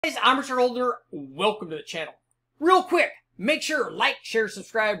Guys, I'm Richard Holder. Welcome to the channel. Real quick, make sure like, share,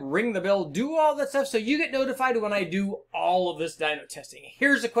 subscribe, ring the bell, do all that stuff so you get notified when I do all of this dyno testing.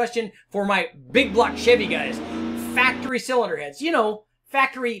 Here's a question for my big block Chevy guys. Factory cylinder heads, you know,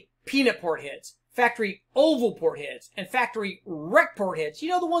 factory peanut port heads, factory oval port heads, and factory rec port heads. You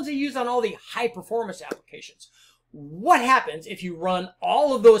know, the ones they use on all the high performance applications. What happens if you run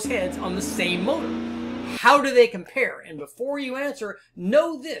all of those heads on the same motor? How do they compare? And before you answer,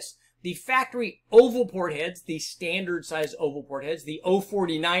 know this. The factory oval port heads, the standard size oval port heads, the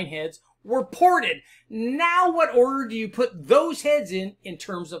 049 heads, were ported. Now what order do you put those heads in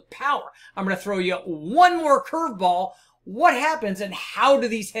terms of power? I'm going to throw you one more curveball. What happens and how do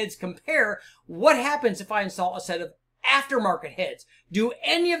these heads compare? What happens if I install a set of aftermarket heads? Do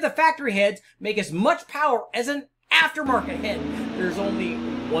any of the factory heads make as much power as an aftermarket head? There's only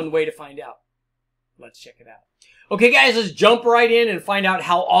one way to find out. Let's check it out. Okay guys, let's jump right in and find out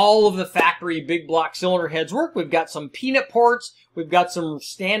how all of the factory big block cylinder heads work. We've got some peanut ports, we've got some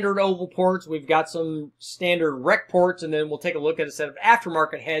standard oval ports, we've got some standard rec ports, and then we'll take a look at a set of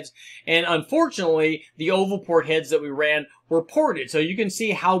aftermarket heads. And unfortunately, the oval port heads that we ran were ported. So you can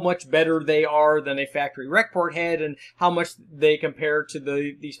see how much better they are than a factory rec port head and how much they compare to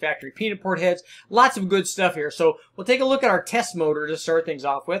these factory peanut port heads. Lots of good stuff here. So we'll take a look at our test motor to start things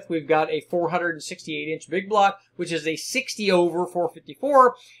off with. We've got a 468-inch big block, which is a 60 over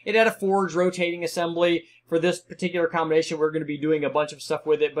 454. It had a forged rotating assembly. For this particular combination, we're going to be doing a bunch of stuff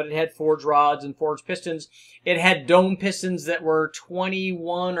with it, but it had forged rods and forged pistons. It had dome pistons that were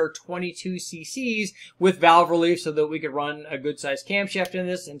 21 or 22 cc's with valve relief so that we could run a good sized camshaft in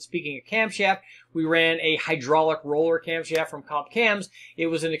this. And speaking of camshaft, we ran a hydraulic roller camshaft from Comp Cams. It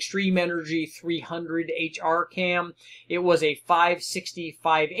was an Extreme Energy 300 HR cam. It was a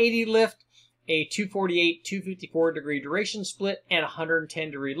 560/580 lift, a 248/254 degree duration split, and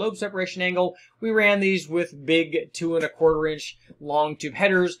 110 degree lobe separation angle. We ran these with big 2 1/4 inch long tube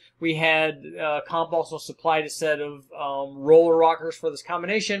headers. We had Comp also supplied a set of roller rockers for this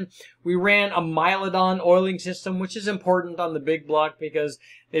combination. We ran a Mylodon oiling system, which is important on the big block because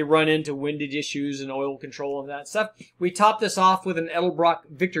they run into windage issues and oil control and that stuff. We topped this off with an Edelbrock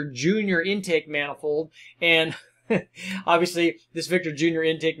Victor Jr. intake manifold, and obviously, this Victor Jr.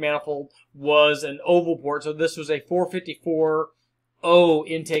 intake manifold was an oval port, so this was a 454O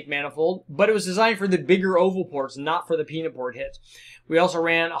intake manifold, but it was designed for the bigger oval ports, not for the peanut port heads. We also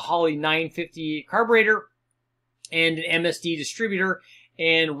ran a Holley 950 carburetor and an MSD distributor,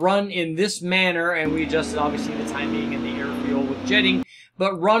 and run in this manner, and we adjusted obviously the timing and the air fuel with jetting,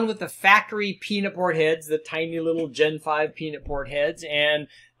 but run with the factory peanut port heads, the tiny little Gen 5 peanut port heads, and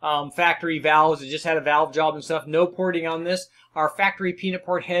factory valves. It just had a valve job and stuff. No porting on this. Our factory peanut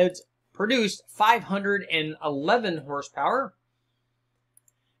port heads produced 511 horsepower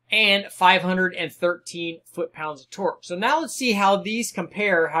and 513 foot-pounds of torque. So now let's see how these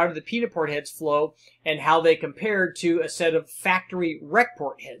compare. How do the peanut port heads flow and how they compare to a set of factory rec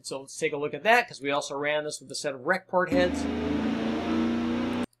port heads. So let's take a look at that because we also ran this with a set of rec port heads.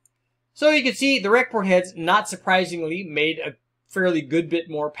 So you can see the rec port heads, not surprisingly, made a fairly good bit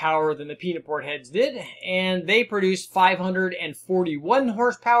more power than the peanut port heads did, and they produced 541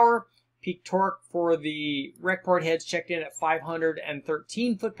 horsepower. Peak torque for the rec port heads checked in at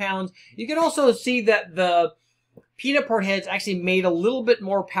 513 foot-pounds. You can also see that the peanut port heads actually made a little bit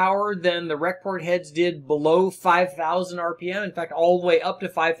more power than the rec port heads did below 5,000 RPM. In fact, all the way up to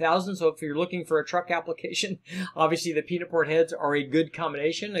 5,000. So if you're looking for a truck application, obviously the peanut port heads are a good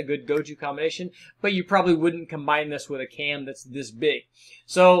combination, a good go-to combination, but you probably wouldn't combine this with a cam that's this big.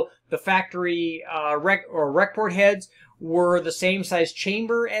 So the factory rec port heads were the same size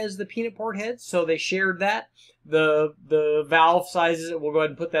chamber as the peanut port heads, so they shared that. The valve sizes, we'll go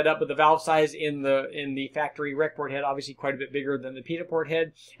ahead and put that up, but the valve size in the factory rec port head obviously quite a bit bigger than the peanut port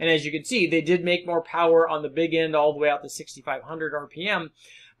head. And as you can see, they did make more power on the big end all the way out to 6,500 RPM,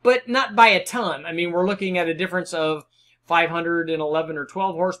 but not by a ton. I mean, we're looking at a difference of 511 or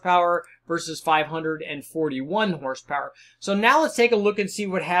 12 horsepower versus 541 horsepower. So now let's take a look and see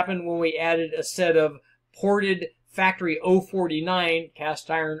what happened when we added a set of ported factory 049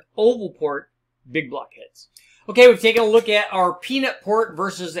 cast iron oval port big block heads. Okay, we've taken a look at our peanut port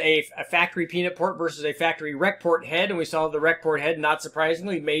versus a factory peanut port versus a factory rec port head, and we saw the rec port head, not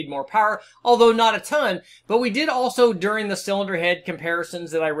surprisingly, made more power, although not a ton. But we did also, during the cylinder head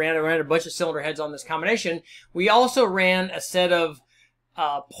comparisons that I ran a bunch of cylinder heads on this combination, we also ran a set of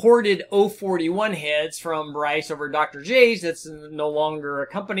ported 041 heads from Bryce over at Dr. J's. That's no longer a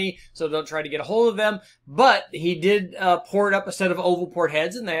company, so don't try to get a hold of them. But he did port up a set of oval port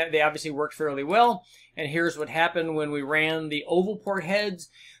heads, and they obviously worked fairly well. And here's what happened when we ran the oval port heads.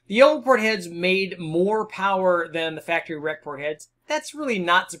 The oval port heads made more power than the factory rec port heads. That's really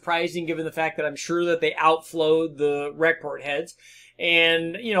not surprising given the fact that I'm sure that they outflowed the rec port heads.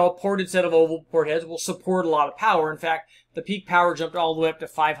 And, you know, a ported set of oval port heads will support a lot of power. In fact, the peak power jumped all the way up to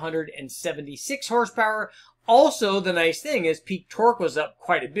 576 horsepower. Also, the nice thing is peak torque was up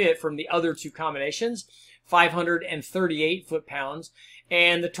quite a bit from the other two combinations, 538 foot-pounds.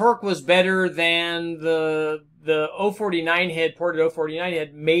 And the torque was better than the 049 head, ported 049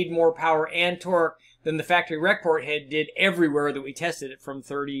 head, made more power and torque than the factory rec port head did everywhere that we tested it, from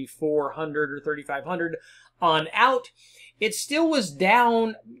 3,400 or 3,500 on out. It still was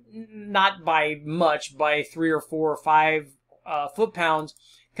down, not by much, by 3 or 4 or 5 foot-pounds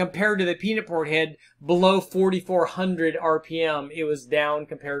compared to the peanut port head below 4,400 RPM. It was down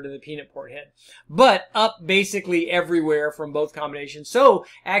compared to the peanut port head, but up basically everywhere from both combinations. So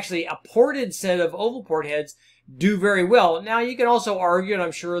actually a ported set of oval port heads do very well. Now you can also argue, and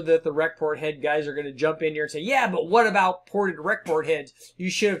I'm sure that the rec port head guys are going to jump in here and say, yeah, but what about ported rec port heads? You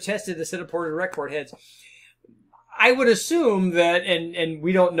should have tested the set of ported rec port heads. I would assume that, and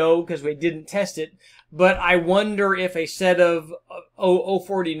we don't know because we didn't test it, but I wonder if a set of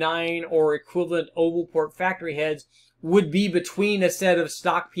 049 or equivalent oval port factory heads would be between a set of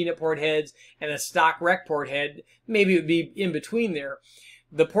stock peanut port heads and a stock rec port head. Maybe it would be in between there.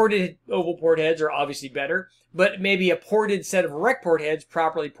 The ported oval port heads are obviously better, but maybe a ported set of rec port heads,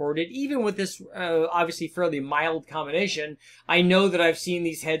 properly ported, even with this obviously fairly mild combination. I know that I've seen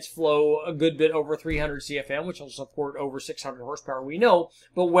these heads flow a good bit over 300 CFM, which will support over 600 horsepower, we know,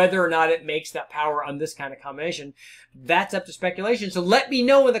 but whether or not it makes that power on this kind of combination, that's up to speculation. So let me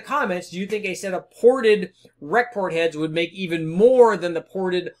know in the comments, do you think a set of ported rec port heads would make even more than the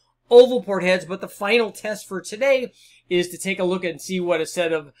ported oval port heads? But the final test for today is to take a look and see what a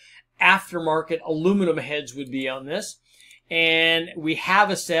set of aftermarket aluminum heads would be on this. And we have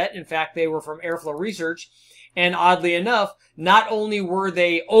a set. In fact, they were from Airflow Research. And oddly enough, not only were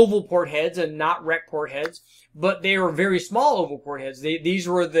they oval port heads and not rec port heads, but they were very small oval port heads. These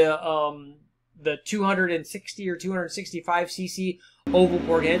were the 260 or 265 cc oval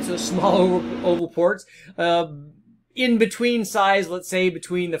port heads, so small oval ports. In between size, let's say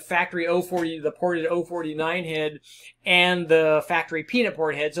between the factory the ported 049 head and the factory peanut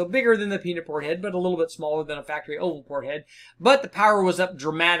port head. So bigger than the peanut port head, but a little bit smaller than a factory oval port head. But the power was up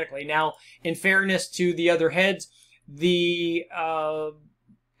dramatically. Now, in fairness to the other heads, the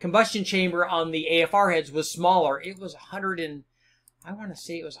combustion chamber on the AFR heads was smaller. It was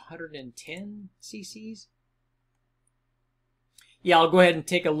 110 cc's. Yeah, I'll go ahead and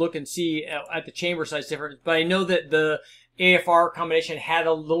take a look and see at the chamber size difference. But I know that the AFR combination had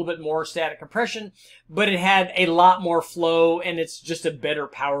a little bit more static compression, but it had a lot more flow, and it's just a better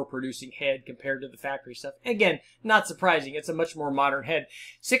power producing head compared to the factory stuff. Again, not surprising. It's a much more modern head.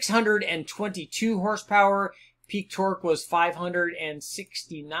 622 horsepower. Peak torque was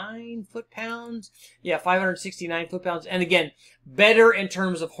 569 foot-pounds. Yeah, 569 foot-pounds. And again, better in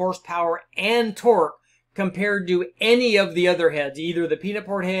terms of horsepower and torque compared to any of the other heads, either the peanut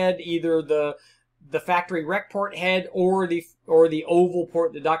port head, either the factory rec port head, or the oval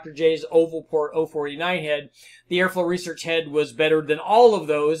port, the Dr. J's oval port 049 head. The Airflow Research head was better than all of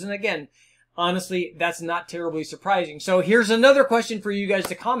those. And again, honestly, that's not terribly surprising. So here's another question for you guys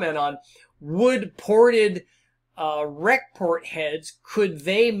to comment on. Would ported rec port heads, could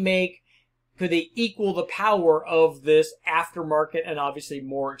they equal the power of this aftermarket and obviously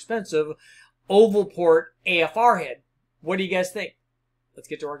more expensive oval port AFR head? What do you guys think? Let's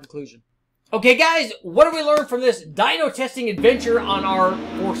get to our conclusion. Okay guys, what did we learn from this dyno testing adventure on our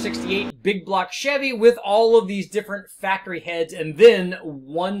 468 big block Chevy with all of these different factory heads and then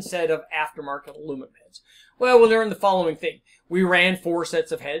one set of aftermarket aluminum heads? Well, we learned the following thing. We ran 4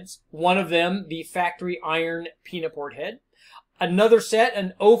 sets of heads. One of them, the factory iron peanut port head. Another set,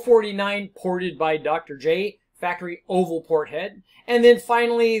 an 049 ported by Dr. J factory oval port head. And then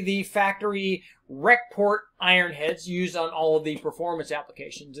finally, the factory rec port iron heads used on all of the performance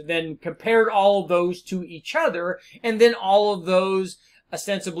applications. And then compared all of those to each other, and then all of those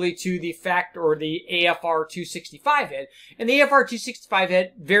ostensibly to the the AFR 265 head. And the AFR 265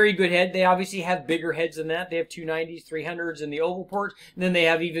 head, very good head. They obviously have bigger heads than that. They have 290s, 300s in the oval port. And then they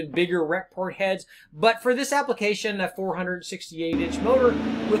have even bigger rec port heads. But for this application, a 468-inch motor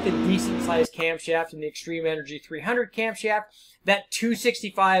with a decent sized camshaft and the Extreme Energy 300 camshaft, that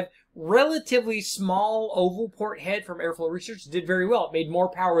 265 relatively small oval port head from Airflow Research did very well. It made more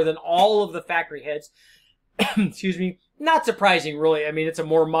power than all of the factory heads. Excuse me. Not surprising, really. I mean, it's a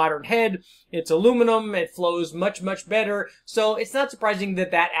more modern head. It's aluminum. It flows much, much better. So it's not surprising that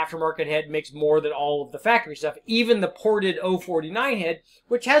that aftermarket head makes more than all of the factory stuff. Even the ported 049 head,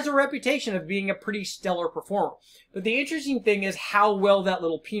 which has a reputation of being a pretty stellar performer. But the interesting thing is how well that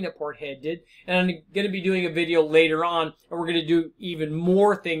little peanut port head did. And I'm going to be doing a video later on, and we're going to do even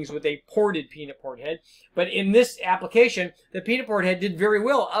more things with a ported peanut port head. But in this application, the peanut port head did very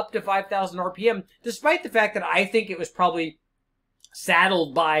well, up to 5,000 RPM, despite the fact that I think it was probably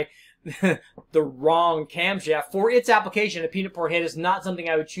saddled by the wrong camshaft. For its application, a peanut port head is not something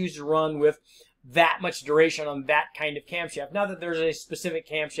I would choose to run with that much duration on that kind of camshaft. Not that there's a specific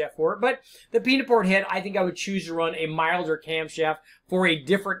camshaft for it, but the peanut port head, I think I would choose to run a milder camshaft for a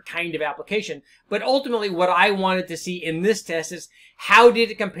different kind of application. But ultimately, what I wanted to see in this test is how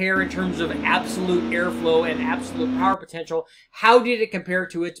did it compare in terms of absolute airflow and absolute power potential? How did it compare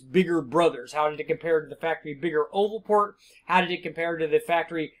to its bigger brothers? How did it compare to the factory bigger oval port? How did it compare to the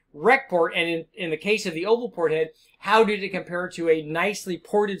factory rec port? And in the case of the oval port head, how did it compare to a nicely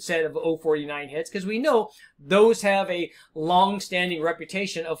ported set of 049 heads? Because we know those have a long-standing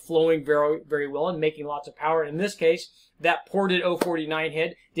reputation of flowing very, very well and making lots of power. And in this case, that ported 049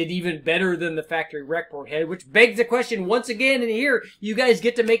 head did even better than the factory rec port head, which begs the question once again, and here you guys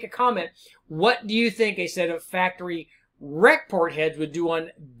get to make a comment. What do you think a set of factory rec port heads would do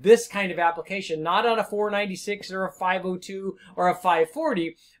on this kind of application? Not on a 496 or a 502 or a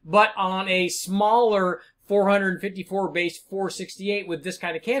 540, but on a smaller 454 base 468 with this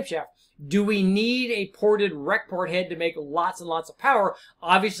kind of camshaft. Do we need a ported rec port head to make lots and lots of power?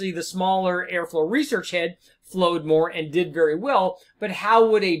 Obviously, the smaller Airflow Research head flowed more and did very well, but how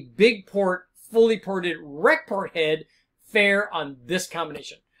would a big port, fully ported rec port head fare on this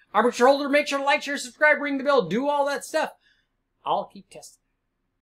combination? I'm Rich Holder. Make sure to like, share, subscribe, ring the bell, do all that stuff. I'll keep testing.